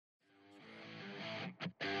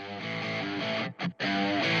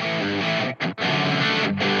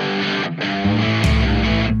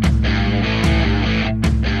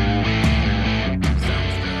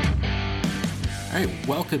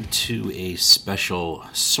welcome to a special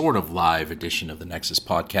sort of live edition of the Nexus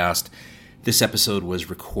podcast. This episode was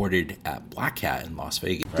recorded at Black Hat in Las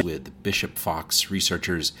Vegas with Bishop Fox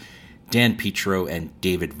researchers Dan Petro and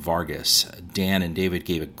David Vargas. Dan and David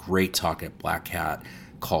gave a great talk at Black Hat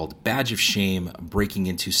called Badge of Shame, Breaking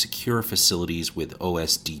into Secure Facilities with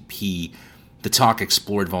OSDP. The talk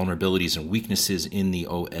explored vulnerabilities and weaknesses in the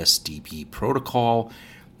OSDP protocol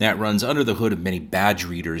that runs under the hood of many badge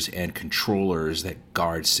readers and controllers that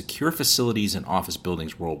guard secure facilities and office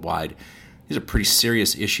buildings worldwide. These are pretty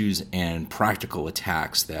serious issues and practical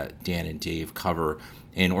attacks that Dan and Dave cover.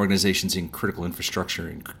 And organizations in critical infrastructure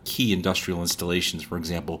and key industrial installations, for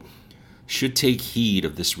example, should take heed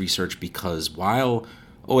of this research because while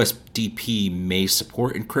OSDP may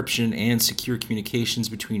support encryption and secure communications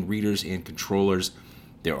between readers and controllers,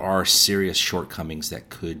 there are serious shortcomings that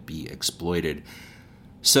could be exploited.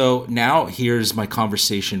 So now here's my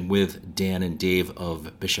conversation with Dan and Dave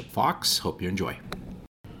of Bishop Fox. Hope you enjoy.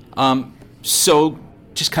 So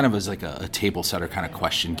just kind of as like a table setter kind of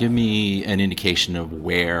question, give me an indication of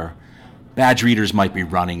where badge readers might be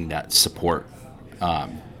running that support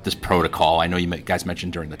this protocol. I know you guys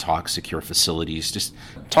mentioned during the talk secure facilities. Just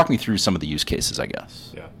talk me through some of the use cases, I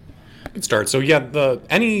guess. Yeah, I can start. So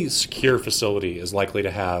any secure facility is likely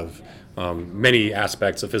to have many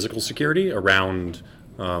aspects of physical security around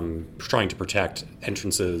trying to protect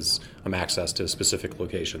entrances, access to specific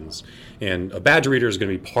locations. And a badge reader is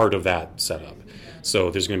going to be part of that setup.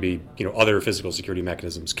 So there's going to be other physical security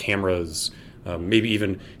mechanisms, cameras, maybe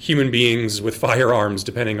even human beings with firearms,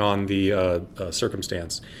 depending on the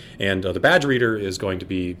circumstance. And the badge reader is going to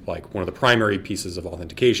be like one of the primary pieces of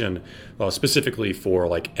authentication, specifically for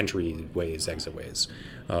like entryways, exitways.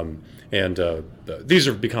 These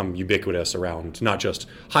have become ubiquitous around not just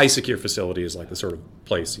high secure facilities like the sort of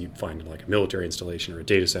place you'd find in like a military installation or a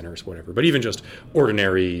data center or whatever, but even just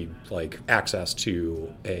ordinary like access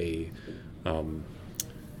to a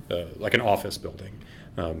like an office building.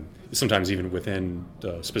 Sometimes even within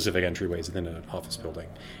specific entryways within an office building.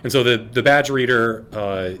 And so the badge reader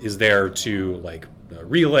is there to like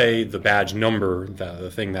relay the badge number,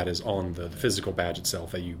 the thing that is on the physical badge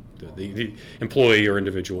itself that the employee or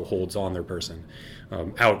individual holds on their person,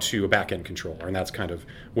 out to a back-end controller. And that's kind of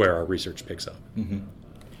where our research picks up. Mm-hmm.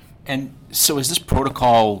 And so is this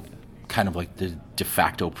protocol kind of like the de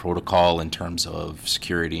facto protocol in terms of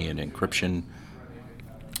security and encryption?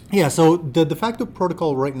 Yeah, so the de facto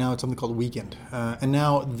protocol right now is something called Weekend. And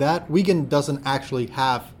now that Weekend doesn't actually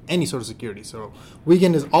have any sort of security. So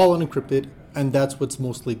Weekend is all unencrypted, and that's what's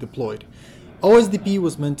mostly deployed. OSDP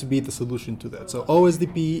was meant to be the solution to that. So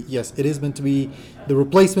OSDP, yes, it is meant to be the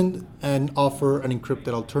replacement and offer an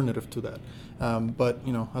encrypted alternative to that. But,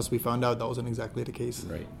 as we found out, that wasn't exactly the case.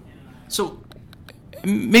 Right. So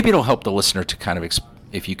maybe it'll help the listener to kind of,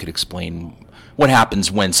 if you could explain what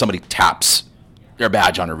happens when somebody taps their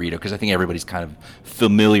badge on a reader, because I think everybody's kind of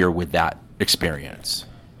familiar with that experience.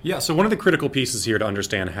 Yeah, so one of the critical pieces here to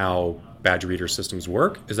understand how badge reader systems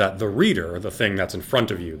work is that the reader, the thing that's in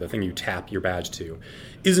front of you, the thing you tap your badge to,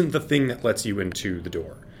 isn't the thing that lets you into the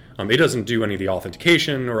door. It doesn't do any of the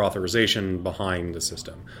authentication or authorization behind the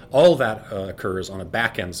system. All that occurs on a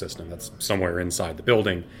back-end system that's somewhere inside the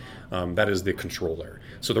building. That is the controller.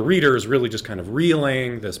 So the reader is really just kind of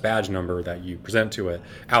relaying this badge number that you present to it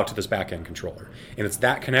out to this back-end controller. And it's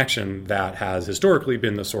that connection that has historically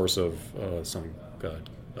been the source of some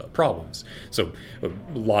problems. So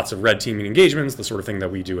lots of red teaming engagements, the sort of thing that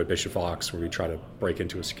we do at Bishop Fox where we try to break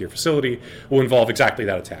into a secure facility, will involve exactly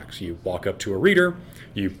that attack. So you walk up to a reader,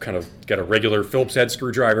 you kind of get a regular Phillips head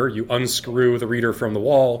screwdriver, you unscrew the reader from the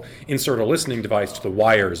wall, insert a listening device to the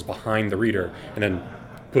wires behind the reader, and then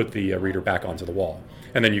put the reader back onto the wall.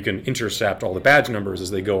 And then you can intercept all the badge numbers as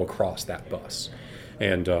they go across that bus.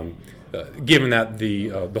 And given that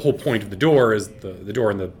the whole point of the door is the door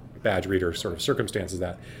in the badge reader sort of circumstances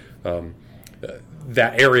that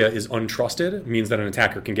that area is untrusted, means that an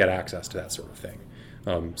attacker can get access to that sort of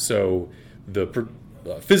thing. So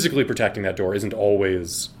physically protecting that door isn't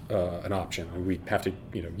always an option. We have to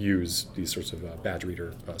use these sorts of badge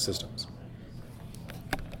reader systems.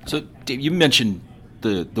 So Dave, you mentioned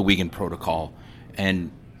the Weekend protocol,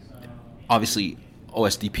 and obviously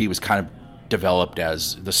OSDP was kind of developed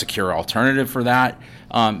as the secure alternative for that.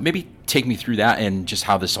 Maybe take me through that and just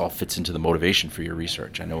how this all fits into the motivation for your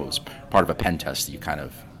research. I know it was part of a pen test that you kind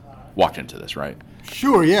of walked into this, right?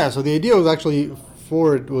 Sure, yeah. So the idea was actually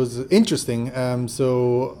was interesting.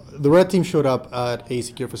 So the red team showed up at a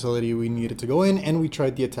secure facility we needed to go in, and we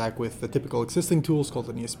tried the attack with the typical existing tools called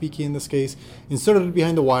an ESP key in this case. Inserted it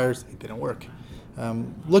behind the wires, it didn't work.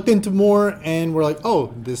 looked into more, and we're like,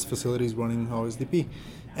 oh, this facility is running OSDP.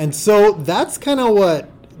 And so that's kind of what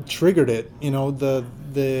triggered it.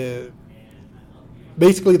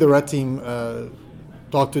 Basically the red team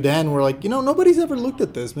talked to Dan. We're like, nobody's ever looked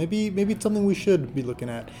at this. Maybe it's something we should be looking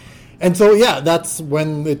at. And so, that's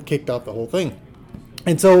when it kicked off the whole thing.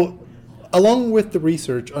 And so, along with the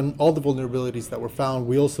research on all the vulnerabilities that were found,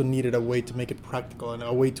 we also needed a way to make it practical and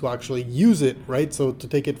a way to actually use it, right? So to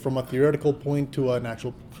take it from a theoretical point to an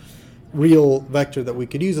actual real vector that we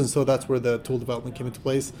could use. And so that's where the tool development came into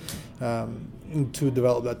place to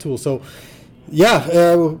develop that tool. So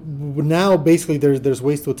now basically there's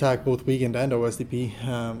ways to attack both Weekend and OSDP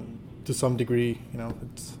to some degree.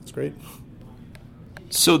 It's great.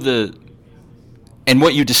 So and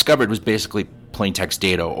what you discovered was basically plain text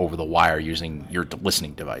data over the wire using your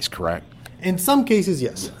listening device, correct? In some cases,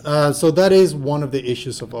 yes. So that is one of the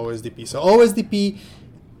issues of OSDP. So OSDP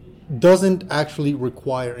doesn't actually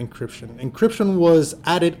require encryption. Encryption was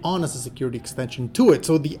added on as a security extension to it.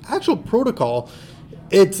 So the actual protocol,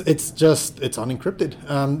 it's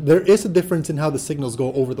unencrypted. There is a difference in how the signals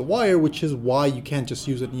go over the wire, which is why you can't just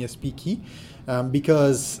use an ESP key,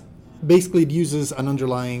 because basically it uses an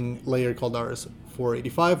underlying layer called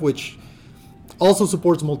RS485, which also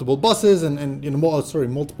supports multiple buses and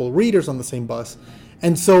multiple readers on the same bus.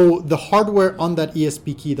 And so the hardware on that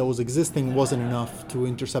ESP key that was existing wasn't enough to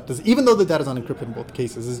intercept this, even though the data is unencrypted in both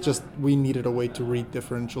cases. It's just we needed a way to read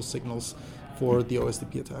differential signals for the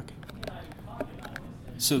OSDP attack.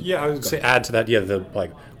 So I would say add to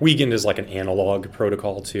that. Weekend is like an analog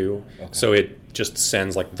protocol too. Okay. So it just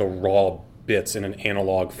sends like the raw bits in an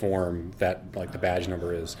analog form that like the badge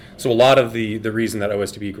number is. So a lot of the reason that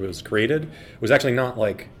OSDP was created was actually not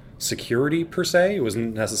like security per se. It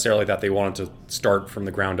wasn't necessarily that they wanted to start from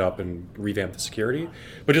the ground up and revamp the security,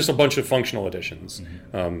 but just a bunch of functional additions.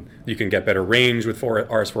 Mm-hmm. You can get better range with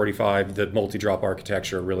RS485. The multi-drop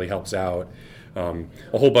architecture really helps out. A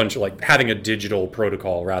whole bunch of having a digital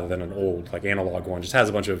protocol rather than an old analog one just has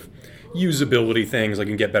a bunch of usability things. You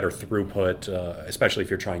can get better throughput, especially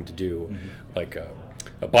if you're trying to do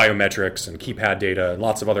biometrics and keypad data and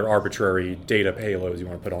lots of other arbitrary data payloads you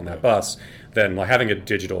want to put on that bus. Then having a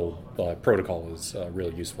digital protocol is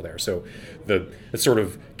really useful there. So it sort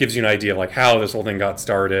of gives you an idea how this whole thing got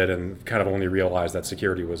started, and kind of only realized that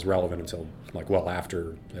security was relevant until well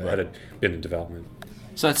after it had been in development.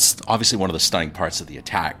 So that's obviously one of the stunning parts of the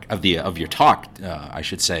attack of your talk, I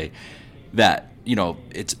should say, that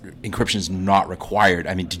it's encryption is not required.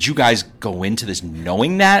 I mean, did you guys go into this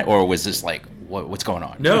knowing that, or was this what's going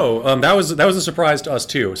on? No, that was a surprise to us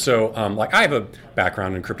too. So I have a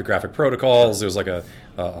background in cryptographic protocols. It was a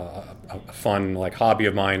fun hobby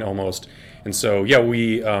of mine almost, and so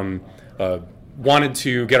we wanted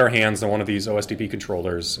to get our hands on one of these OSDP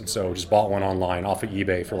controllers, and so just bought one online off of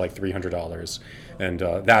eBay for $300, and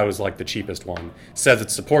that was the cheapest one. Says it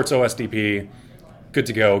supports OSDP, good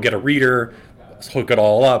to go. Get a reader, hook it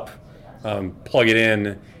all up, plug it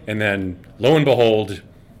in, and then lo and behold,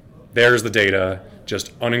 there's the data,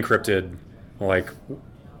 just unencrypted. Like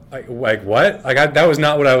what? That was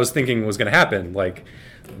not what I was thinking was going to happen.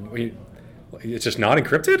 It's just not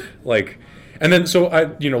encrypted. And then so I,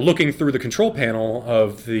 looking through the control panel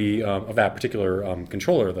of the of that particular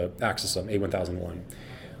controller, the Axis A1001,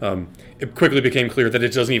 it quickly became clear that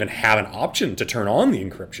it doesn't even have an option to turn on the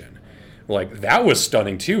encryption. That was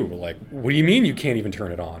stunning too. What do you mean you can't even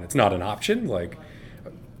turn it on? It's not an option.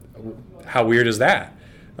 How weird is that?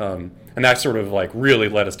 And that sort of really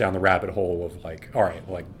led us down the rabbit hole of all right,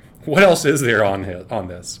 what else is there on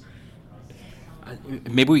this?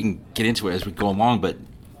 Maybe we can get into it as we go along, but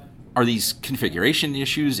are these configuration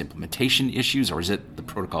issues, implementation issues, or is it the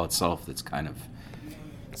protocol itself that's kind of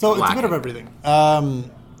So lacking? It's a bit of everything.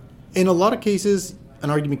 In a lot of cases, an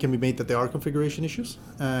argument can be made that there are configuration issues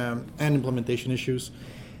and implementation issues.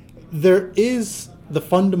 There is the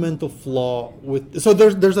fundamental flaw with... So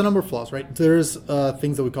there's a number of flaws, right? There's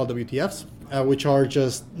things that we call WTFs, which are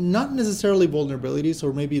just not necessarily vulnerabilities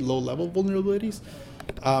or maybe low-level vulnerabilities,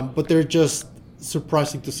 but they're just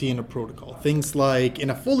surprising to see in a protocol. Things like in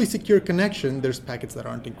a fully secure connection, there's packets that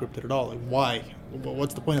aren't encrypted at all. Why?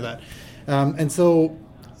 What's the point of that? And so...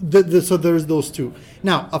 So there's those two.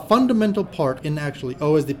 Now, a fundamental part in actually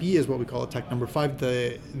OSDP is what we call attack number 5.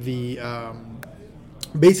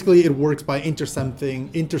 Basically, it works by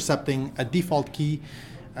intercepting a default key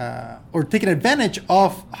or taking advantage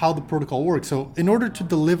of how the protocol works. So in order to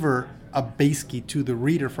deliver a base key to the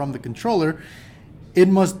reader from the controller, it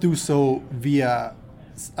must do so via,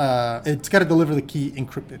 it's got to deliver the key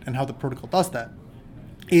encrypted, and how the protocol does that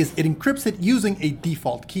is it encrypts it using a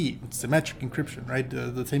default key. It's symmetric encryption, right?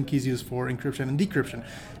 The same keys used for encryption and decryption.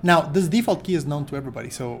 Now, this default key is known to everybody,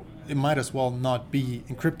 so it might as well not be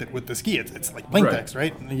encrypted with this key. It's like plain text,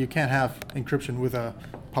 right? You can't have encryption with a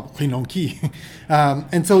publicly known key.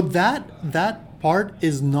 And so that part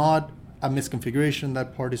is not a misconfiguration.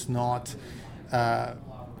 That part is not,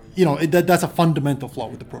 that's a fundamental flaw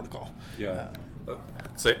with the protocol. Yeah.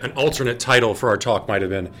 So an alternate title for our talk might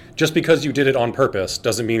have been, just because you did it on purpose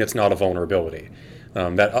doesn't mean it's not a vulnerability.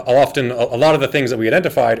 That often, a lot of the things that we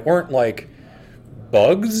identified weren't like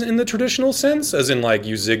bugs in the traditional sense, as in like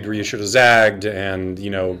you zigged where you should have zagged and,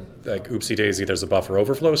 like oopsie daisy, there's a buffer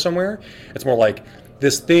overflow somewhere. It's more like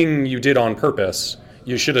this thing you did on purpose,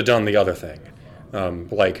 you should have done the other thing.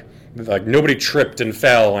 Like nobody tripped and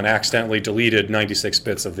fell and accidentally deleted 96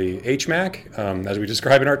 bits of the HMAC, as we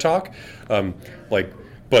describe in our talk.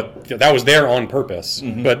 But that was there on purpose.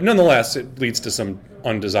 Mm-hmm. But nonetheless, it leads to some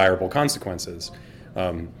undesirable consequences.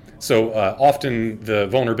 So often the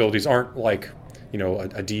vulnerabilities aren't like,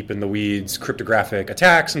 a deep in the weeds cryptographic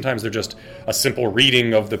attack. Sometimes they're just a simple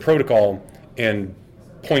reading of the protocol and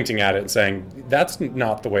pointing at it and saying, that's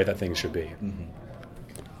not the way that things should be. Mm-hmm.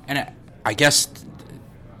 And I guess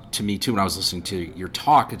to me, too, when I was listening to your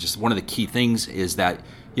talk, just one of the key things is that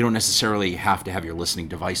you don't necessarily have to have your listening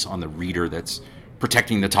device on the reader that's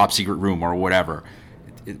protecting the top secret room or whatever,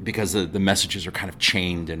 because the messages are kind of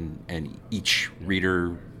chained and each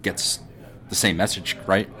reader gets the same message,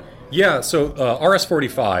 right? Yeah, so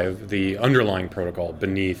RS-45, the underlying protocol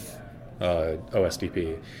beneath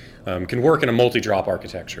OSDP, can work in a multi-drop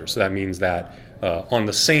architecture. So that means that on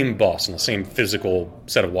the same bus, on the same physical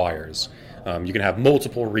set of wires, you can have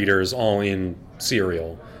multiple readers all in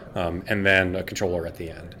serial, and then a controller at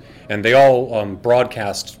the end. And they all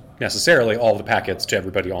broadcast necessarily all the packets to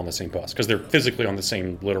everybody on the same bus, because they're physically on the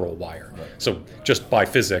same literal wire. Right. So just by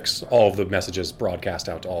physics, all of the messages broadcast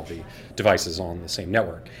out to all the devices on the same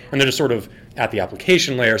network. And they're just sort of, at the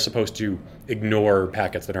application layer, supposed to ignore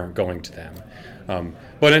packets that aren't going to them.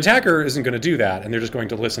 But an attacker isn't going to do that, and they're just going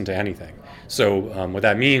to listen to anything. So what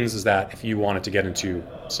that means is that if you wanted to get into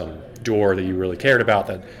some door that you really cared about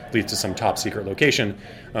that leads to some top secret location,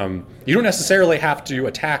 you don't necessarily have to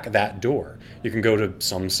attack that door. You can go to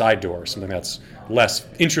some side door, something that's less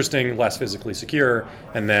interesting, less physically secure,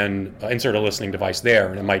 and then insert a listening device there,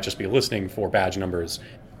 and it might just be listening for badge numbers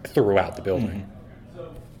throughout the building.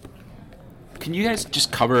 Mm-hmm. Can you guys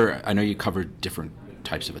just cover, I know you covered different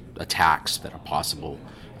types of attacks that are possible,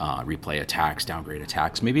 replay attacks, downgrade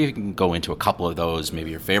attacks. Maybe you can go into a couple of those,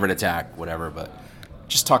 maybe your favorite attack, whatever, but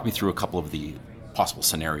just talk me through a couple of the possible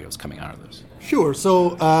scenarios coming out of this. Sure.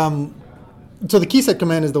 So the key set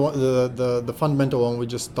command is the fundamental one we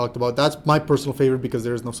just talked about. That's my personal favorite because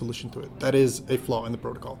there is no solution to it. That is a flaw in the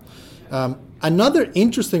protocol. Another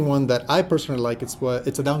interesting one that I personally like, it's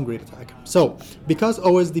a downgrade attack. So because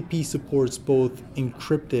OSDP supports both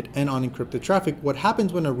encrypted and unencrypted traffic, what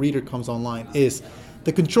happens when a reader comes online is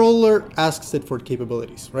the controller asks it for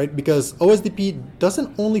capabilities, right? Because OSDP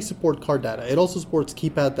doesn't only support card data. It also supports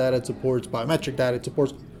keypad data, it supports biometric data, it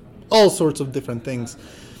supports all sorts of different things.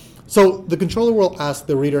 So the controller will ask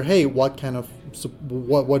the reader, "Hey, what kind of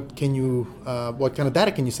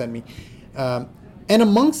data can you send me?" And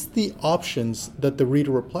amongst the options that the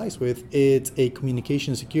reader replies with, it's a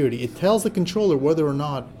communication security. It tells the controller whether or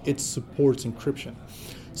not it supports encryption.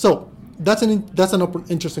 So that's an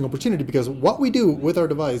interesting opportunity, because what we do with our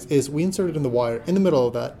device is we insert it in the wire in the middle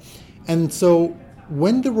of that, and so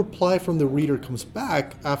when the reply from the reader comes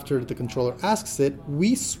back after the controller asks it,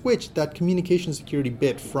 we switch that communication security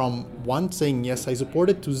bit from 1 saying yes, I support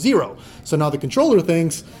it, to 0. So now the controller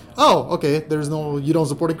thinks, oh, okay, you don't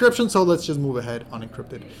support encryption, so let's just move ahead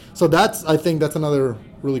unencrypted. So I think that's another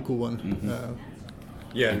really cool one.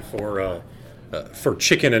 Mm-hmm. And for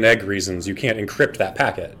chicken and egg reasons, you can't encrypt that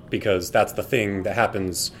packet, because that's the thing that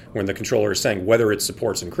happens when the controller is saying whether it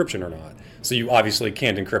supports encryption or not. So you obviously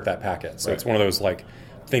can't encrypt that packet. So It's one of those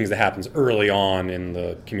things that happens early on in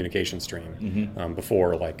the communication stream, mm-hmm.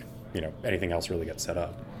 Before anything else really gets set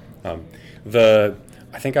up. I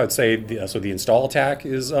think I would say the install attack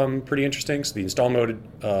is pretty interesting. So the install mode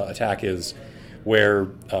attack is where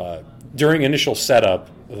during initial setup,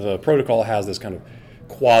 the protocol has this kind of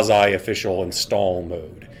quasi-official install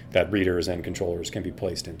mode that readers and controllers can be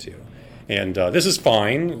placed into. And this is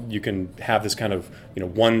fine. You can have this kind of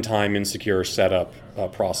one-time insecure setup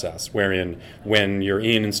process, wherein when you're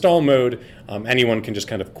in install mode, anyone can just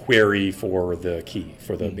kind of query for the key,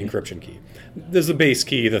 for the mm-hmm. encryption key. There's the base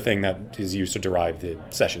key, the thing that is used to derive the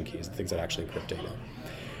session keys, the things that actually encrypt data.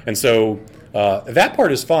 And so that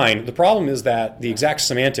part is fine. The problem is that the exact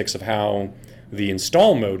semantics of how the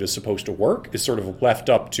install mode is supposed to work is sort of left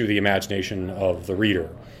up to the imagination of the reader.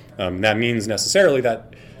 That means necessarily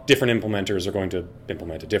that different implementers are going to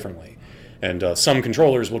implement it differently. And some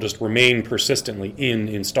controllers will just remain persistently in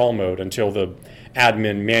install mode until the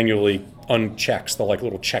admin manually unchecks the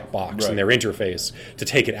little checkbox in their interface to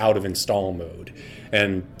take it out of install mode.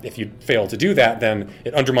 And if you fail to do that, then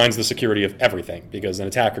it undermines the security of everything, because an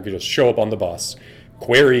attacker could just show up on the bus,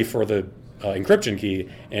 query for the encryption key,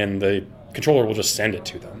 and the controller will just send it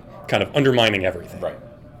to them, kind of undermining everything. Right.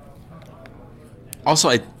 Also,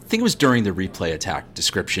 I think it was during the replay attack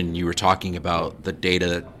description you were talking about the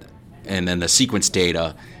data and then the sequence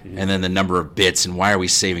data and then the number of bits and why are we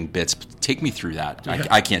saving bits. Take me through that. Yeah.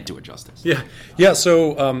 I can't do it justice. Yeah.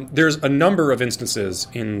 So there's a number of instances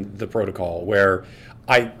in the protocol where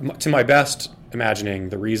to my best imagining,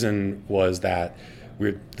 the reason was that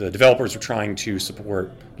the developers were trying to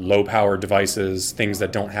support low-power devices, things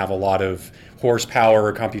that don't have a lot of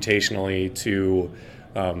horsepower computationally to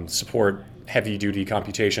support heavy-duty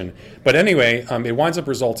computation. But anyway, it winds up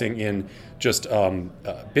resulting in just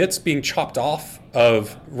bits being chopped off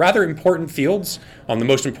of rather important fields, the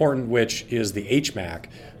most important which is the HMAC.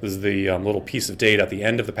 This is the little piece of data at the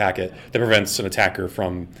end of the packet that prevents an attacker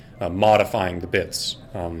from modifying the bits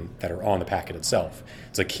that are on the packet itself.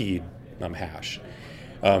 It's a keyed hash.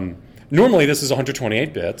 Normally this is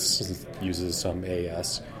 128 bits, it uses some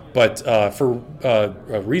AES, but for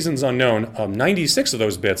reasons unknown, 96 of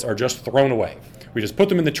those bits are just thrown away. We just put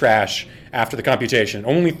them in the trash after the computation.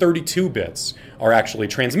 Only 32 bits are actually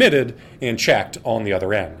transmitted and checked on the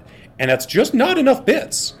other end. And that's just not enough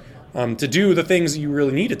bits to do the things that you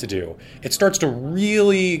really need it to do. It starts to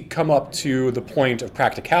really come up to the point of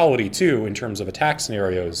practicality, too, in terms of attack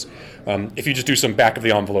scenarios. If you just do some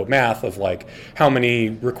back-of-the-envelope math of, how many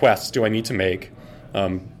requests do I need to make,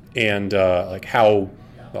 and how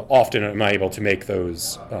often am I able to make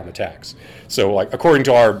those attacks. So, according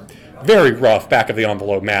to our very rough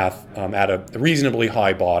back-of-the-envelope math, at a reasonably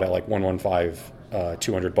high baud, at 115,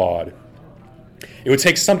 200 baud, it would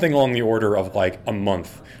take something along the order of a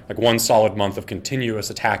month, one solid month of continuous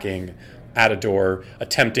attacking at a door,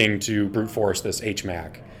 attempting to brute force this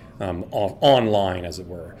HMAC online, as it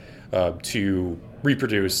were, to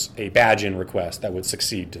reproduce a badge-in request that would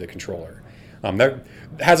succeed to the controller. That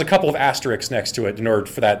has a couple of asterisks next to it in order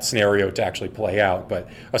for that scenario to actually play out, but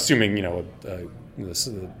assuming,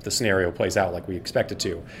 the scenario plays out like we expect it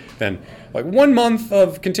to, then 1 month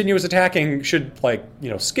of continuous attacking should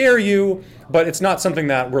scare you, but it's not something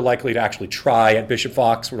that we're likely to actually try at Bishop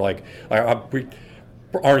Fox. We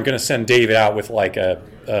aren't going to send David out with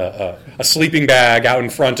a sleeping bag out in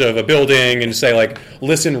front of a building and say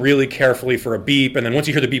listen really carefully for a beep, and then once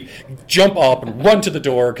you hear the beep, jump up and run to the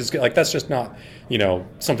door, because that's just not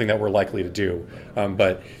something that we're likely to do.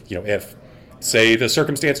 But if say the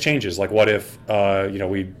circumstance changes, what if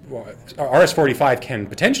RS-485 can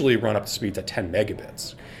potentially run up to speeds at 10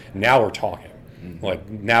 megabits. Now we're talking.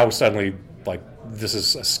 Now suddenly this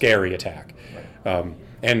is a scary attack.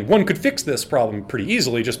 And one could fix this problem pretty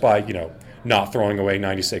easily just by not throwing away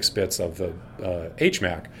 96 bits of the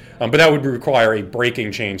HMAC. But that would require a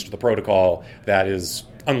breaking change to the protocol that is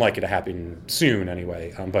unlikely to happen soon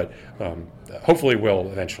anyway, but hopefully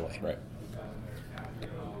will eventually. Right.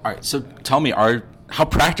 All right, so tell me, how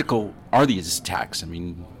practical are these attacks? I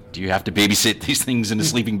mean, do you have to babysit these things in a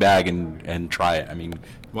sleeping bag and try it? I mean,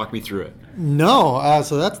 walk me through it. No,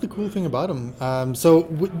 so that's the cool thing about them.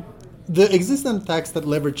 The existing attacks that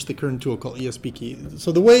leverage the current tool called ESP key.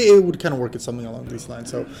 So the way it would kind of work is something along these lines.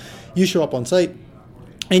 So you show up on site,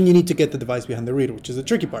 and you need to get the device behind the reader, which is the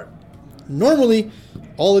tricky part. Normally,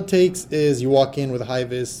 all it takes is you walk in with a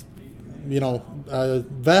high-vis, a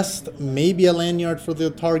vest, maybe a lanyard for the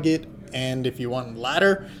target, and if you want a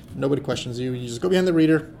ladder, nobody questions you. You just go behind the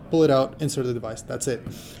reader, pull it out, insert the device. That's it.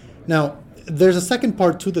 Now, there's a second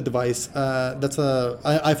part to the device. That's an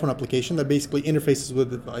iPhone application that basically interfaces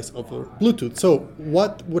with the device over Bluetooth. So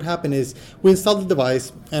what would happen is we install the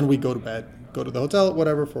device and we go to bed, go to the hotel,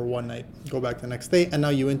 whatever, for one night, go back the next day, and now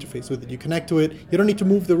you interface with it. You connect to it. You don't need to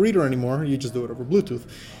move the reader anymore. You just do it over Bluetooth.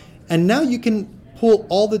 And now you can pull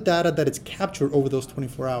all the data that is captured over those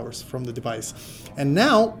 24 hours from the device. And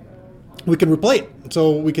now we can replay it.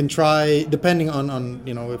 So we can try, depending on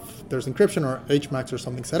if there's encryption or HMAX or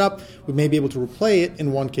something set up, we may be able to replay it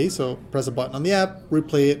in one case. So press a button on the app,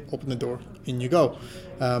 replay it, open the door, in you go.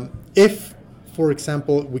 If, for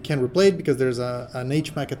example, we can't replay it because there's an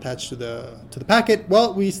HMAC attached to the packet,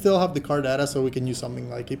 well, we still have the car data, so we can use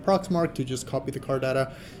something like a Proxmark to just copy the car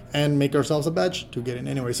data and make ourselves a badge to get in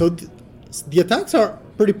anyway. So the attacks are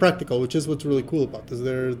pretty practical, which is what's really cool about this.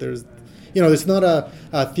 it's not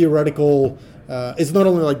a theoretical. It's not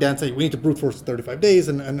only like Dan saying we need to brute force 35 days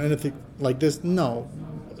and anything like this. No,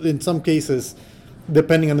 in some cases,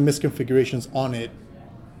 depending on the misconfigurations on it,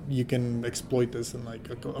 you can exploit this in like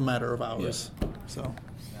a matter of hours. Yeah. So,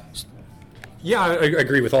 yeah, I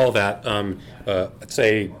agree with all of that. I'd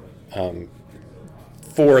say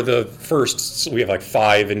for the first, we have like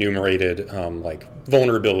 5 enumerated like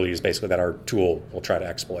vulnerabilities basically that our tool will try to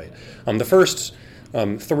exploit. The first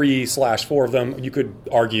 3/4 of them, you could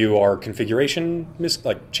argue, are configuration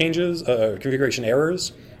changes, configuration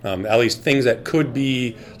errors, at least things that could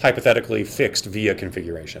be hypothetically fixed via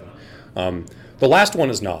configuration. The last one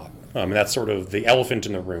is not, and that's sort of the elephant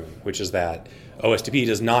in the room, which is that OSDP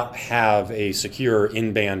does not have a secure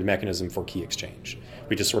in-band mechanism for key exchange.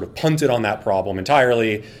 We just sort of punted on that problem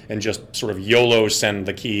entirely and just sort of YOLO send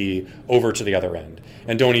the key over to the other end,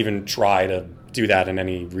 and don't even try to do that in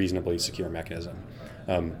any reasonably secure mechanism.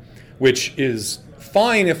 Which is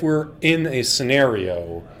fine if we're in a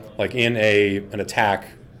scenario like in an attack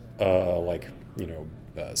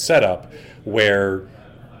setup where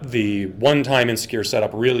the one-time insecure setup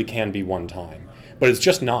really can be one time, but it's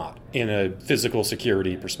just not in a physical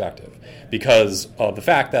security perspective because of the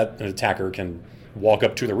fact that an attacker can walk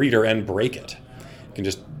up to the reader and break it. You can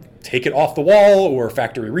just take it off the wall or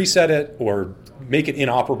factory reset it or make it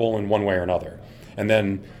inoperable in one way or another. And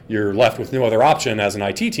then you're left with no other option as an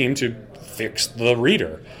IT team to fix the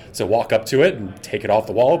reader. So walk up to it and take it off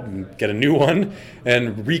the wall and get a new one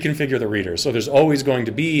and reconfigure the reader. So there's always going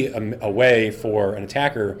to be a way for an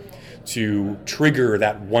attacker to trigger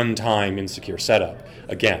that one-time insecure setup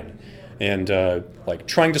again. And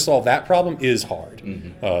trying to solve that problem is hard,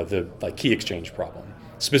 the key exchange problem.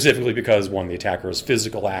 Specifically because, one, the attacker has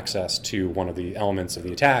physical access to one of the elements of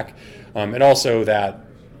the attack, and also that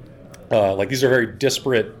these are very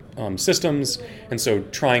disparate systems, and so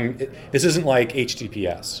this isn't like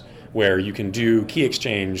HTTPS, where you can do key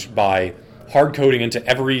exchange by hard coding into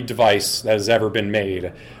every device that has ever been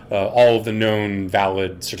made all of the known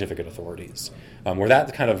valid certificate authorities, where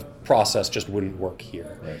that kind of process just wouldn't work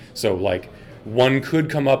here. Right. So one could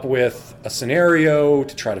come up with a scenario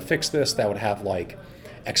to try to fix this that would have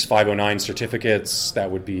X509 certificates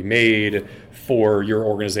that would be made for your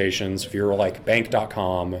organizations. If you're like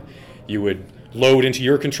bank.com, you would load into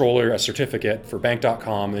your controller a certificate for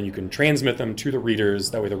bank.com, and you can transmit them to the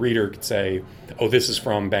readers. That way the reader could say, oh, this is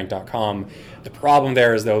from bank.com. The problem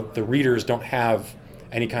there is, though, the readers don't have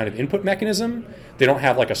any kind of input mechanism. They don't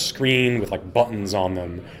have a screen with buttons on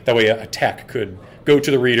them. That way a tech could go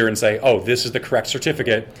to the reader and say, oh, this is the correct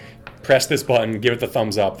certificate. Press this button, give it the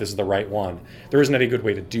thumbs up, this is the right one. There isn't any good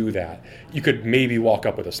way to do that. You could maybe walk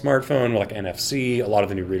up with a smartphone like NFC. A lot of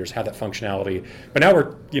the new readers have that functionality. But now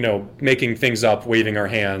we're, making things up, waving our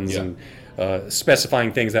hands, and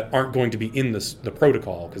specifying things that aren't going to be in the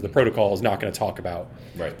protocol, because the protocol is not going to talk about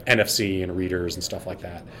NFC and readers and stuff like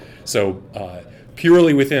that. So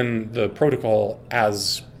purely within the protocol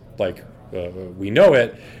as we know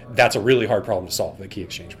it, that's a really hard problem to solve, the key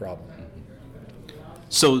exchange problem.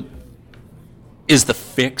 So is the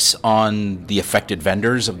fix on the affected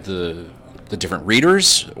vendors of the different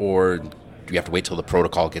readers, or do you have to wait till the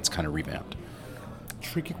protocol gets kind of revamped?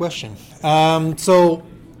 Tricky question. So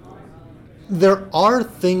there are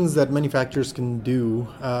things that manufacturers can do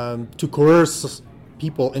to coerce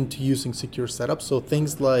people into using secure setups. So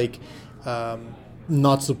things like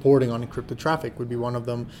not supporting unencrypted traffic would be one of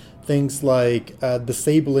them. Things like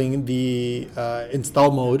disabling the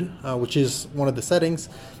install mode, which is one of the settings.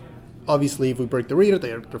 Obviously, if we break the reader,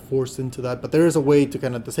 they're forced into that, but there is a way to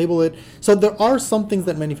kind of disable it. So there are some things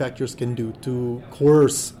that manufacturers can do to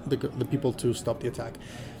coerce the people to stop the attack.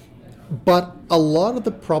 But a lot of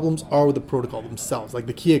the problems are with the protocol themselves, like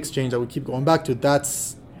the key exchange that we keep going back to.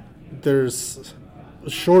 There's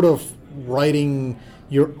short of writing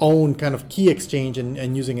your own kind of key exchange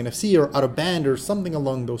and using NFC or out of band or something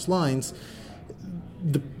along those lines,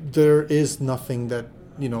 there is nothing that,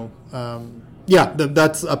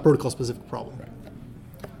 that's a protocol-specific problem.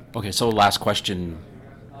 Okay, so last question.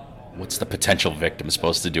 What's the potential victim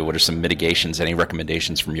supposed to do? What are some mitigations, any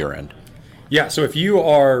recommendations from your end? Yeah, so if you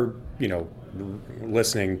are,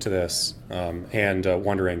 listening to this and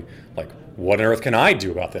wondering, what on earth can I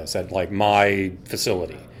do about this at, my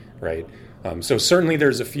facility, right? So certainly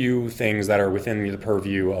there's a few things that are within the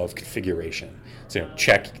purview of configuration. So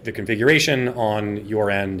check the configuration on your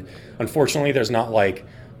end. Unfortunately, there's not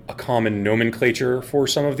a common nomenclature for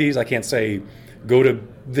some of these. I can't say go to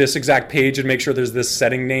this exact page and make sure there's this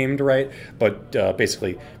setting named, right? But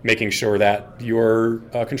basically making sure that your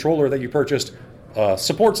controller that you purchased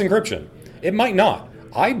supports encryption. It might not.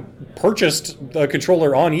 I purchased the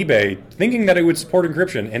controller on eBay thinking that it would support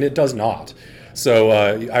encryption, and it does not. So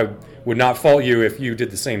I would not fault you if you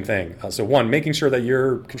did the same thing. So one, making sure that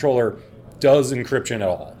your controller does encryption at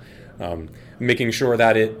all. Making sure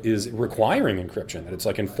that it is requiring encryption, that it's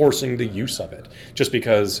like enforcing the use of it. Just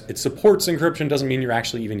because it supports encryption doesn't mean you're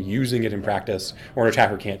actually even using it in practice, or an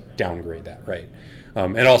attacker can't downgrade that, right?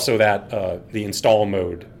 And also that the install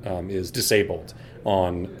mode is disabled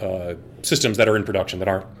on systems that are in production that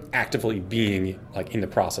aren't actively being like in the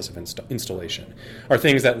process of installation, are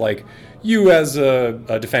things that like you as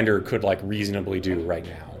a defender could like reasonably do right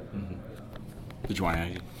now. Mm-hmm. Did you want to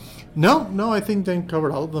add? No, I think Dan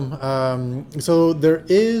covered all of them. So there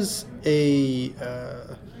is a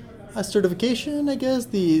certification, I guess.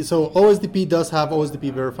 So OSDP does have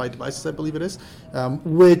OSDP verified devices, I believe it is,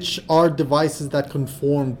 which are devices that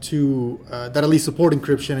conform to, that at least support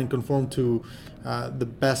encryption and conform to the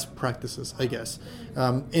best practices, I guess.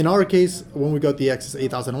 In our case, when we got the Xs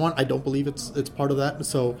 8001, I don't believe it's part of that.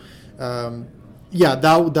 So yeah,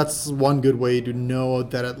 that's one good way to know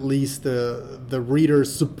that at least the reader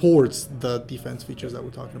supports the defense features that we're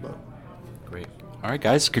talking about. Great. All right,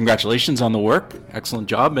 guys. Congratulations on the work. Excellent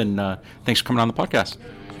job, and thanks for coming on the podcast.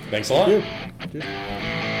 Thanks a lot. Thank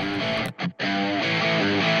you.